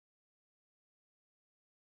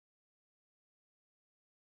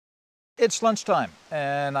It's lunchtime,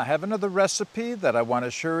 and I have another recipe that I want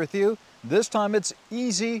to share with you. This time it's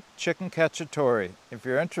easy chicken cacciatore. If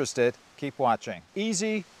you're interested, keep watching.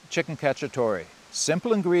 Easy chicken cacciatore.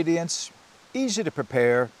 Simple ingredients, easy to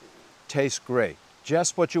prepare, tastes great.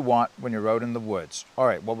 Just what you want when you're out in the woods. All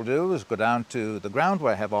right, what we'll do is go down to the ground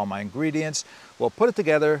where I have all my ingredients. We'll put it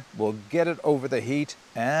together, we'll get it over the heat,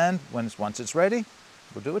 and once it's ready,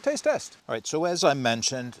 we'll do a taste test. All right, so as I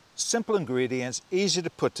mentioned, simple ingredients, easy to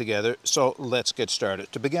put together, so let's get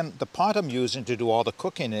started. To begin, the pot I'm using to do all the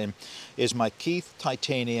cooking in is my Keith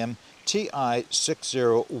Titanium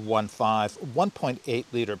TI6015 1.8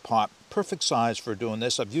 liter pot. Perfect size for doing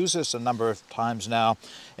this. I've used this a number of times now,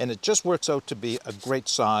 and it just works out to be a great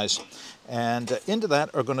size. And into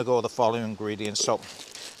that are going to go the following ingredients. So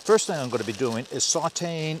first thing I'm going to be doing is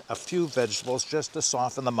sauteing a few vegetables just to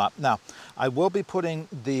soften them up. Now, I will be putting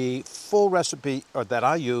the full recipe that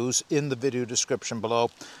I use in the video description below,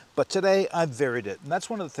 but today I've varied it. And that's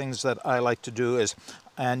one of the things that I like to do is,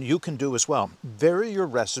 and you can do as well, vary your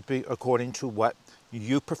recipe according to what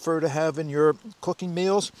you prefer to have in your cooking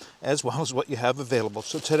meals, as well as what you have available.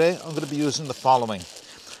 So today I'm going to be using the following.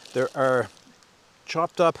 There are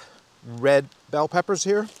chopped up red bell peppers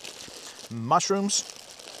here, mushrooms,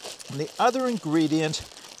 and the other ingredient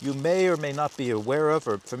you may or may not be aware of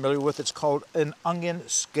or familiar with, it's called an onion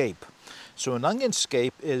scape. So an onion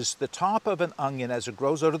scape is the top of an onion as it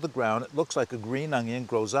grows out of the ground. It looks like a green onion,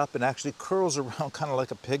 grows up and actually curls around kind of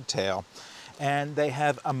like a pigtail. And they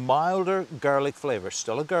have a milder garlic flavor,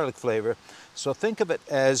 still a garlic flavor. So think of it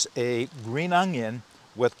as a green onion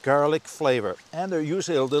with garlic flavor. And they're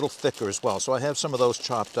usually a little thicker as well. So I have some of those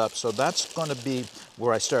chopped up. So that's going to be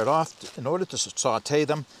where I start off. In order to saute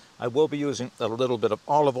them, I will be using a little bit of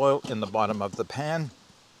olive oil in the bottom of the pan.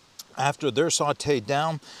 After they're sauteed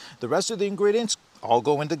down, the rest of the ingredients all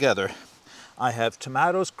go in together. I have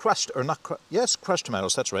tomatoes, crushed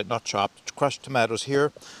tomatoes, that's right, not chopped, crushed tomatoes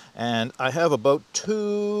here. And I have about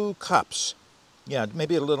 2 cups, yeah,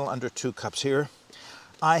 maybe a little under 2 cups here.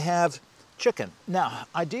 I have chicken. Now,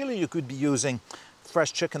 ideally you could be using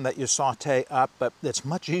fresh chicken that you saute up, but it's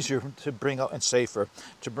much easier to bring out and safer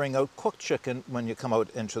to bring out cooked chicken when you come out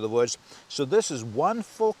into the woods. So this is 1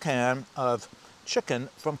 full can of chicken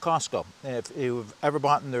from Costco. If you've ever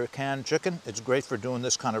bought their canned chicken, it's great for doing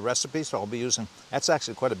this kind of recipe, so I'll be using, that's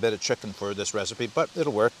actually quite a bit of chicken for this recipe, but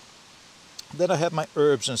it'll work. Then I have my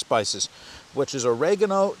herbs and spices, which is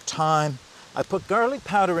oregano, thyme. I put garlic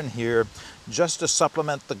powder in here just to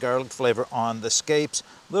supplement the garlic flavor on the scapes,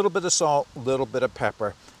 a little bit of salt, a little bit of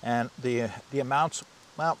pepper, and the amounts,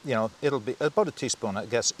 well, you know, it'll be about a teaspoon, I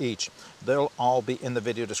guess, each. They'll all be in the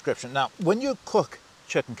video description. Now, when you cook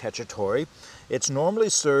chicken cacciatore, it's normally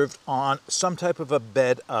served on some type of a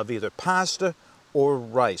bed of either pasta or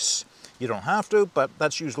rice. You don't have to, but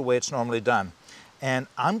that's usually the way it's normally done. And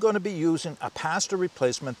I'm going to be using a pasta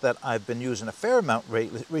replacement that I've been using a fair amount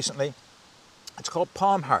recently. It's called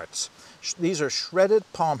palm hearts. These are shredded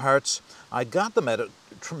palm hearts. I got them at a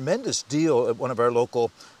tremendous deal at one of our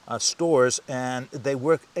local stores, and they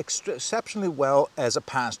work exceptionally well as a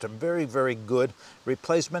pasta. Very, very good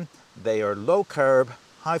replacement. They are low carb,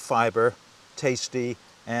 high fiber, tasty,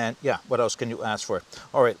 and yeah, what else can you ask for?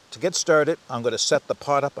 All right, to get started, I'm going to set the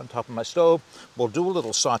pot up on top of my stove. We'll do a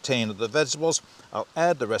little sauteing of the vegetables. I'll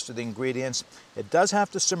add the rest of the ingredients. It does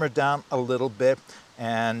have to simmer down a little bit,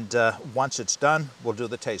 and once it's done, we'll do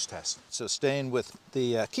the taste test. So staying with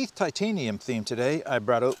the Keith Titanium theme today, I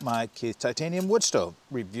brought out my Keith Titanium wood stove,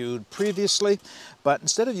 reviewed previously, but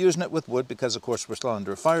instead of using it with wood, because of course we're still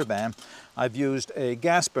under a fire ban, I've used a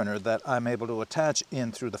gas burner that I'm able to attach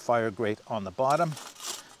in through the fire grate on the bottom.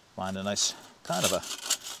 Find a nice kind of a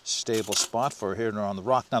stable spot for here on the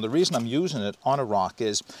rock. Now the reason I'm using it on a rock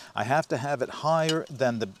is I have to have it higher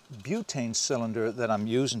than the butane cylinder that I'm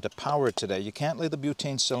using to power it today. You can't lay the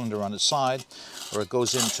butane cylinder on its side or it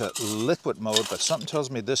goes into liquid mode, but something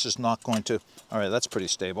tells me this is not going to. All right, that's pretty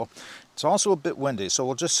stable. It's also a bit windy, so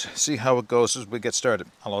we'll just see how it goes as we get started.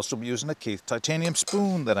 I'll also be using a Keith Titanium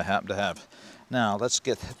spoon that I happen to have. Now let's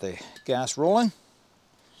get the gas rolling.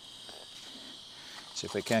 See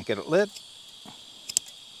if we can't get it lit.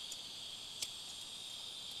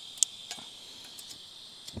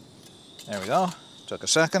 There we go. Took a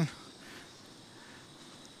second.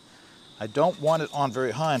 I don't want it on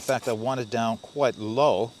very high. In fact, I want it down quite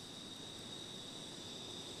low.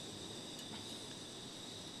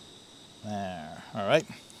 There. All right.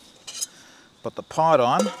 Put the pot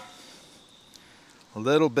on. A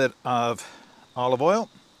little bit of olive oil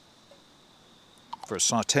for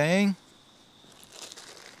sauteing.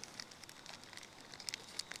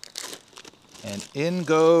 And in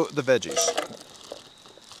go the veggies.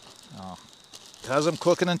 I'll because I'm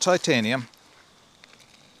cooking in titanium,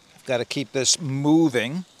 I've got to keep this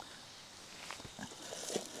moving.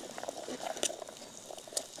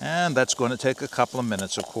 And that's going to take a couple of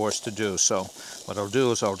minutes, of course, to do. So what I'll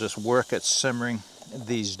do is I'll just work at simmering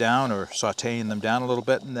these down or sauteing them down a little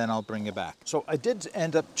bit, and then I'll bring it back. So I did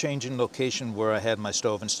end up changing location where I had my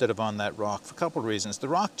stove instead of on that rock for a couple of reasons. The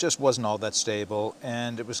rock just wasn't all that stable,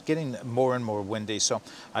 and it was getting more and more windy, so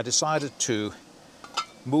I decided to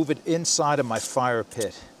move it inside of my fire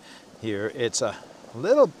pit here. It's a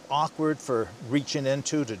little awkward for reaching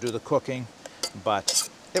into to do the cooking, but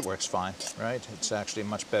it works fine, right? It's actually a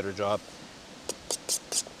much better job.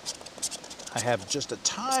 I have just a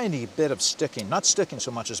tiny bit of sticking, not sticking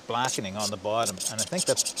so much as blackening on the bottom, and I think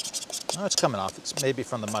that's, oh, it's coming off. It's maybe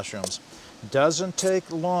from the mushrooms. Doesn't take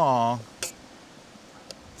long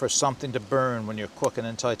for something to burn when you're cooking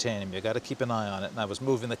in titanium. You got to keep an eye on it, and I was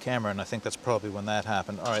moving the camera, and I think that's probably when that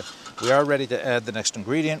happened. All right, we are ready to add the next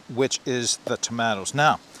ingredient, which is the tomatoes.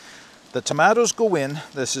 Now, the tomatoes go in.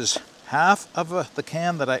 This is half of the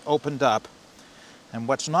can that I opened up, and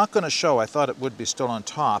what's not going to show, I thought it would be still on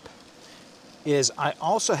top, is I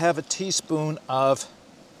also have a teaspoon of,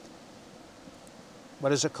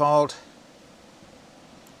 what is it called?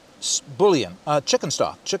 Boullion, chicken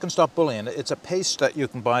stock bouillon. It's a paste that you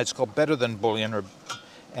can buy. It's called Better Than Bouillon,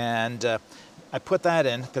 and I put that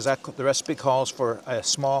in because the recipe calls for a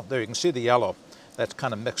small, there you can see the yellow, that's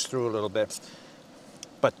kind of mixed through a little bit.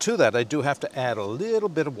 But to that, I do have to add a little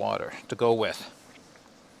bit of water to go with.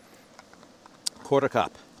 Quarter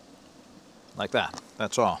cup, like that,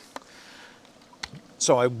 that's all.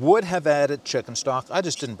 So I would have added chicken stock. I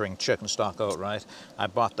just didn't bring chicken stock out, right? I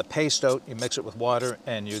bought the paste out, you mix it with water,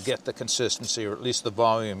 and you get the consistency, or at least the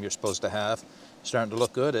volume you're supposed to have. Starting to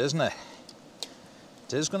look good, isn't it?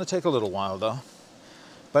 It is going to take a little while, though.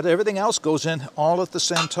 But everything else goes in all at the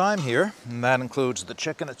same time here, and that includes the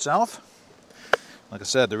chicken itself. Like I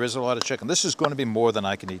said, there is a lot of chicken. This is going to be more than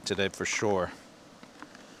I can eat today for sure.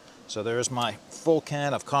 So there's my full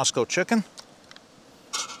can of Costco chicken.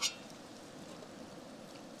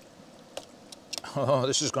 Oh,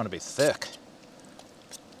 this is going to be thick.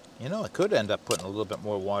 You know, I could end up putting a little bit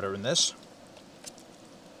more water in this.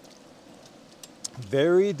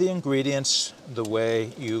 Vary the ingredients the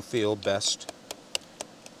way you feel best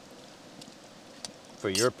for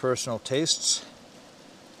your personal tastes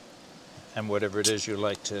and whatever it is you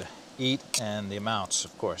like to eat, and the amounts,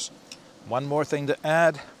 of course. One more thing to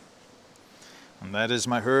add, and that is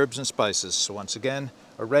my herbs and spices. So once again,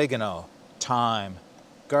 oregano, thyme,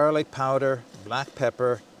 garlic powder, black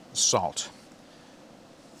pepper, salt.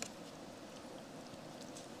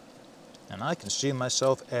 And I can see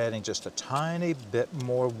myself adding just a tiny bit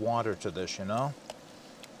more water to this, you know?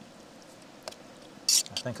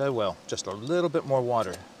 I think I will. Just a little bit more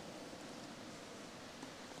water.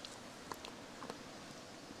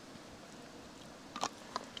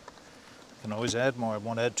 Can always add more. I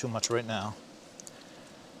won't add too much right now.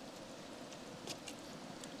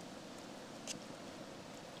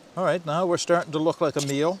 All right, now we're starting to look like a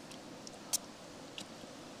meal.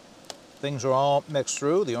 Things are all mixed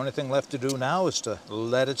through. The only thing left to do now is to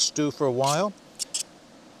let it stew for a while.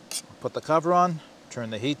 Put the cover on, turn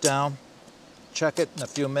the heat down, check it in a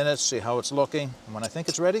few minutes, see how it's looking. And when I think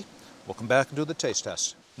it's ready, we'll come back and do the taste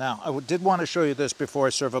test. Now, I did want to show you this before I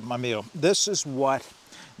serve up my meal. This is what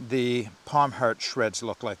the palm heart shreds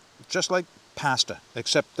look like, just like pasta,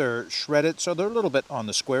 except they're shredded, so they're a little bit on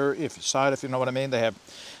the square side, if you know what I mean. They have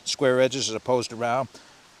square edges as opposed to round.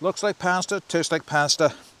 Looks like pasta, tastes like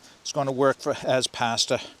pasta. It's going to work as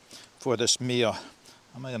pasta for this meal. How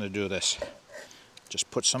am I going to do this? Just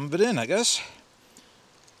put some of it in, I guess.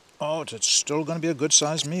 Oh, it's still going to be a good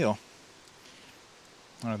sized meal.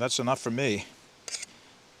 All right, that's enough for me.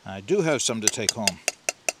 I do have some to take home.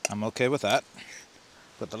 I'm okay with that.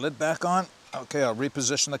 Put the lid back on. Okay, I'll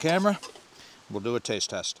reposition the camera. We'll do a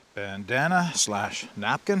taste test. Bandana /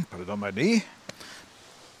 napkin, put it on my knee.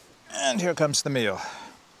 And here comes the meal.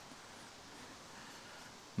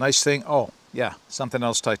 Nice thing, oh yeah, something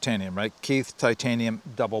else titanium, right? Keith titanium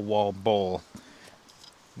double wall bowl,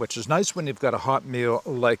 which is nice when you've got a hot meal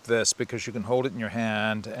like this because you can hold it in your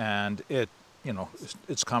hand and it, you know,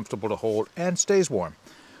 it's comfortable to hold and stays warm.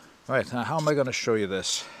 All right, now how am I going to show you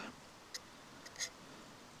this?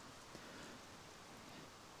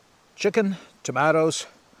 Chicken, tomatoes,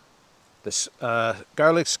 this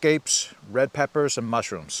garlic scapes, red peppers, and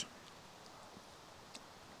mushrooms.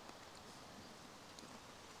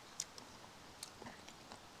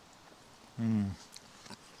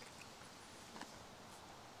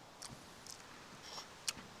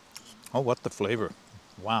 Oh, what the flavor.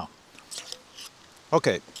 Wow.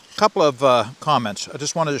 Okay, couple of comments. I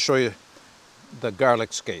just wanted to show you the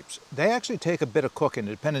garlic scapes. They actually take a bit of cooking,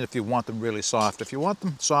 depending if you want them really soft. If you want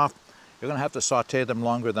them soft, you're going to have to saute them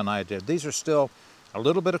longer than I did. These are still a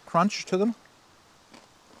little bit of crunch to them,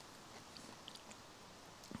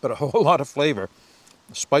 but a whole lot of flavor,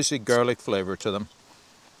 spicy garlic flavor to them.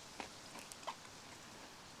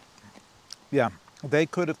 Yeah, they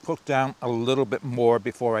could have cooked down a little bit more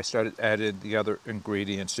before I started adding the other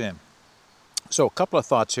ingredients in. So a couple of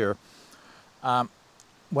thoughts here.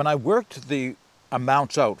 When I worked the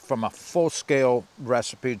amounts out from a full-scale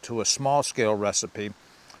recipe to a small-scale recipe,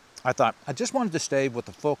 I thought I just wanted to stay with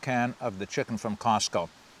the full can of the chicken from Costco.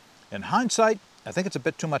 In hindsight, I think it's a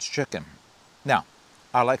bit too much chicken. Now,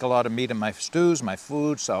 I like a lot of meat in my stews, my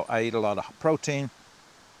food, so I eat a lot of protein,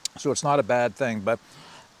 so it's not a bad thing, but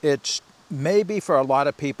it's maybe for a lot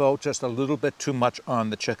of people just a little bit too much on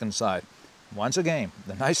the chicken side. Once again,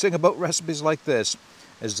 the nice thing about recipes like this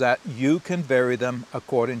is that you can vary them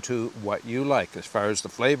according to what you like as far as the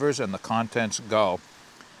flavors and the contents go.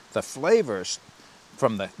 The flavors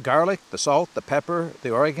from the garlic, the salt, the pepper,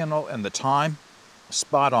 the oregano, and the thyme,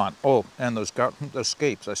 spot on. Oh, and those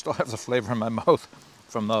scapes, I still have the flavor in my mouth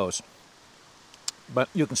from those. But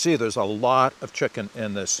you can see there's a lot of chicken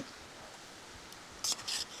in this.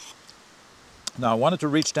 Now I wanted to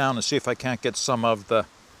reach down and see if I can't get some of the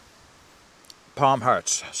palm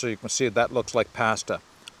hearts, so you can see that looks like pasta.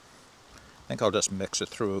 I think I'll just mix it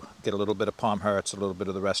through, get a little bit of palm hearts, a little bit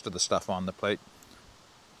of the rest of the stuff on the plate.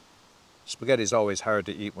 Spaghetti's always hard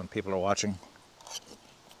to eat when people are watching.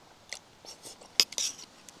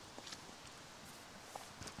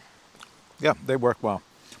 Yeah, they work well.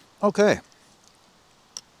 Okay.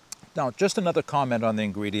 Now, just another comment on the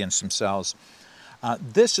ingredients themselves.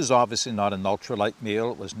 This is obviously not an ultralight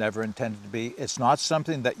meal. It was never intended to be. It's not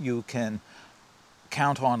something that you can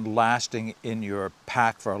count on lasting in your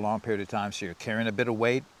pack for a long period of time, so you're carrying a bit of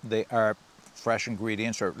weight. They are fresh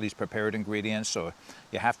ingredients, or at least prepared ingredients, so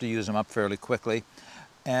you have to use them up fairly quickly.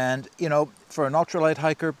 And, you know, for an ultralight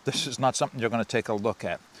hiker, this is not something you're going to take a look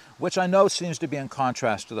at, which I know seems to be in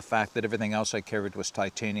contrast to the fact that everything else I carried was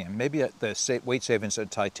titanium. Maybe the weight savings of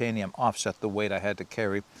titanium offset the weight I had to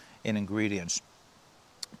carry in ingredients.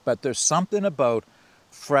 But there's something about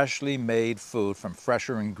freshly made food from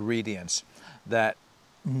fresher ingredients that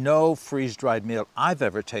no freeze-dried meal I've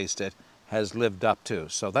ever tasted has lived up to.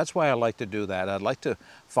 So that's why I like to do that. I'd like to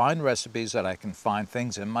find recipes that I can find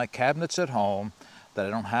things in my cabinets at home that I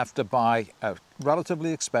don't have to buy a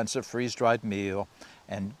relatively expensive freeze-dried meal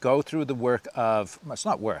and go through the work of, well, it's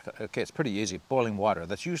not work, okay, it's pretty easy, boiling water.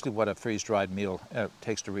 That's usually what a freeze-dried meal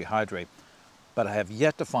takes to rehydrate. But I have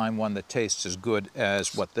yet to find one that tastes as good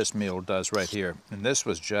as what this meal does right here. And this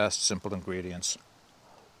was just simple ingredients.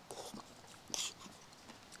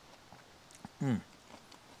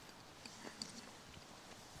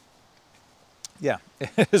 Yeah,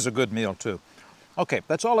 it is a good meal too. Okay,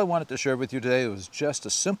 that's all I wanted to share with you today. It was just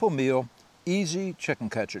a simple meal, easy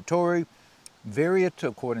chicken cacciatore. Vary it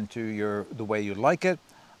according to the way you like it.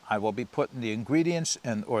 I will be putting the ingredients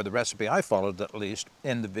or the recipe I followed at least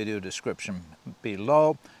in the video description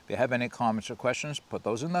below. If you have any comments or questions, put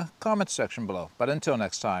those in the comments section below. But until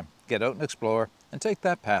next time, get out and explore and take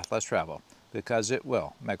that path less traveled, because it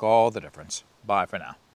will make all the difference. Bye for now.